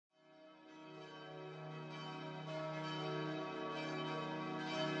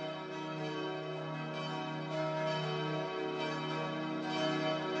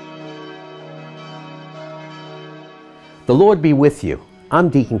The Lord be with you. I'm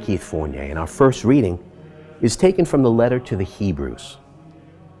Deacon Keith Fournier, and our first reading is taken from the letter to the Hebrews.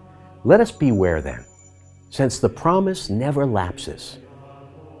 Let us beware then, since the promise never lapses.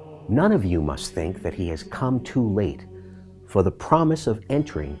 None of you must think that he has come too late for the promise of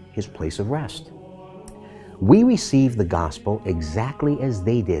entering his place of rest. We received the gospel exactly as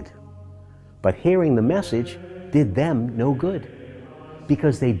they did, but hearing the message did them no good,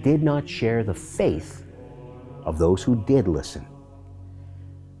 because they did not share the faith of those who did listen.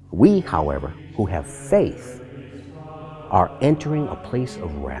 We, however, who have faith, are entering a place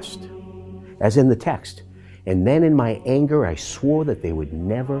of rest, as in the text, "And then in my anger I swore that they would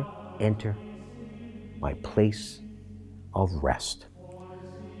never enter my place of rest."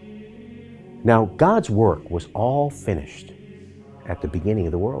 Now, God's work was all finished at the beginning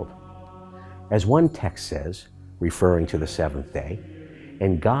of the world. As one text says, referring to the seventh day,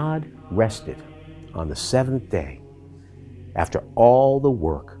 "And God rested on the seventh day after all the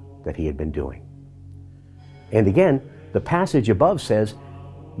work that he had been doing." And again, the passage above says,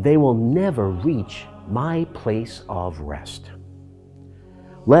 "They will never reach my place of rest."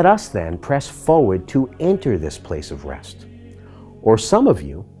 Let us then press forward to enter this place of rest. Or some of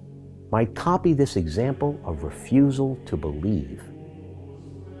you might copy this example of refusal to believe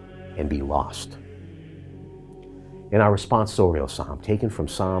and be lost. In our responsorial psalm, taken from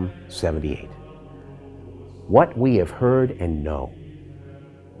Psalm 78, "What we have heard and know,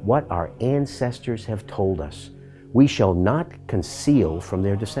 what our ancestors have told us, we shall not conceal from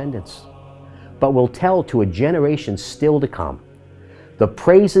their descendants, but will tell to a generation still to come the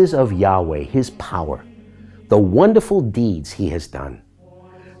praises of Yahweh, his power, the wonderful deeds he has done,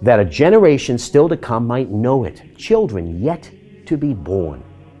 that a generation still to come might know it, children yet to be born.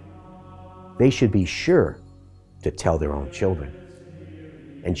 They should be sure to tell their own children,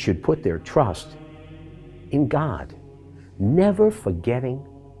 and should put their trust in God, never forgetting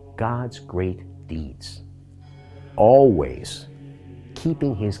God's great deeds, always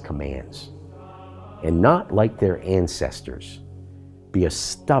keeping his commands, and not like their ancestors, be a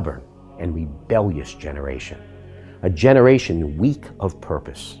stubborn and rebellious generation, a generation weak of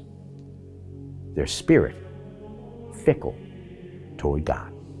purpose, their spirit fickle toward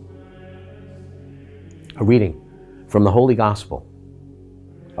God." A reading from the Holy Gospel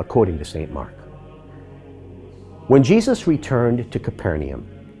according to St. Mark. When Jesus returned to Capernaum,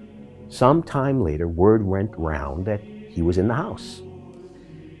 some time later word went round that he was in the house.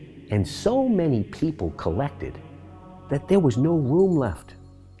 And so many people collected that there was no room left,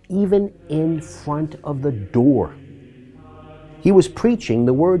 even in front of the door. He was preaching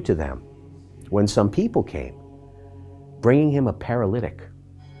the word to them when some people came, bringing him a paralytic,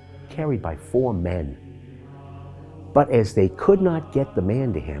 carried by 4 men. But as they could not get the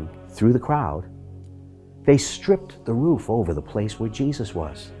man to him through the crowd, they stripped the roof over the place where Jesus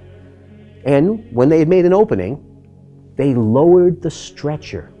was. And when they had made an opening, they lowered the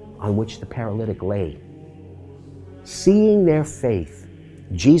stretcher on which the paralytic lay. Seeing their faith,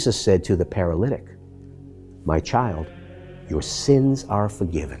 Jesus said to the paralytic, "My child, your sins are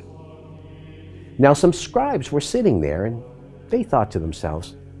forgiven." Now some scribes were sitting there, and they thought to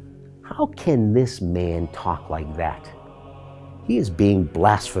themselves, "How can this man talk like that? He is being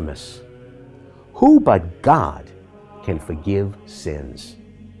blasphemous. Who but God can forgive sins?"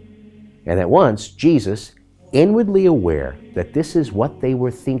 And at once Jesus, inwardly aware that this is what they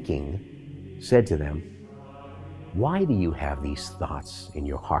were thinking, said to them, "Why do you have these thoughts in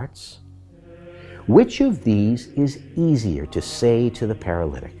your hearts? Which of these is easier to say to the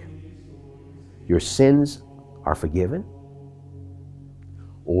paralytic, 'Your sins are forgiven'?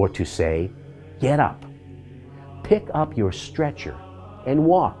 Or to say, 'Get up, pick up your stretcher and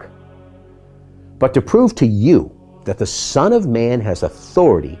walk'? But to prove to you that the Son of Man has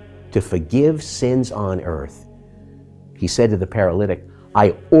authority to forgive sins on earth," he said to the paralytic,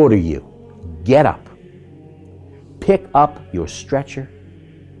 "I order you, get up, pick up your stretcher,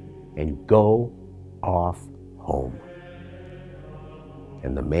 and go off home."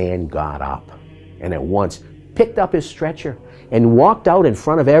 And the man got up and at once picked up his stretcher and walked out in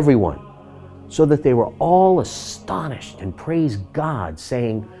front of everyone, so that they were all astonished and praised God,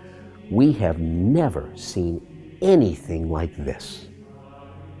 saying, "We have never seen anything like this."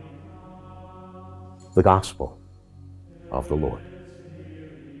 The Gospel of the Lord.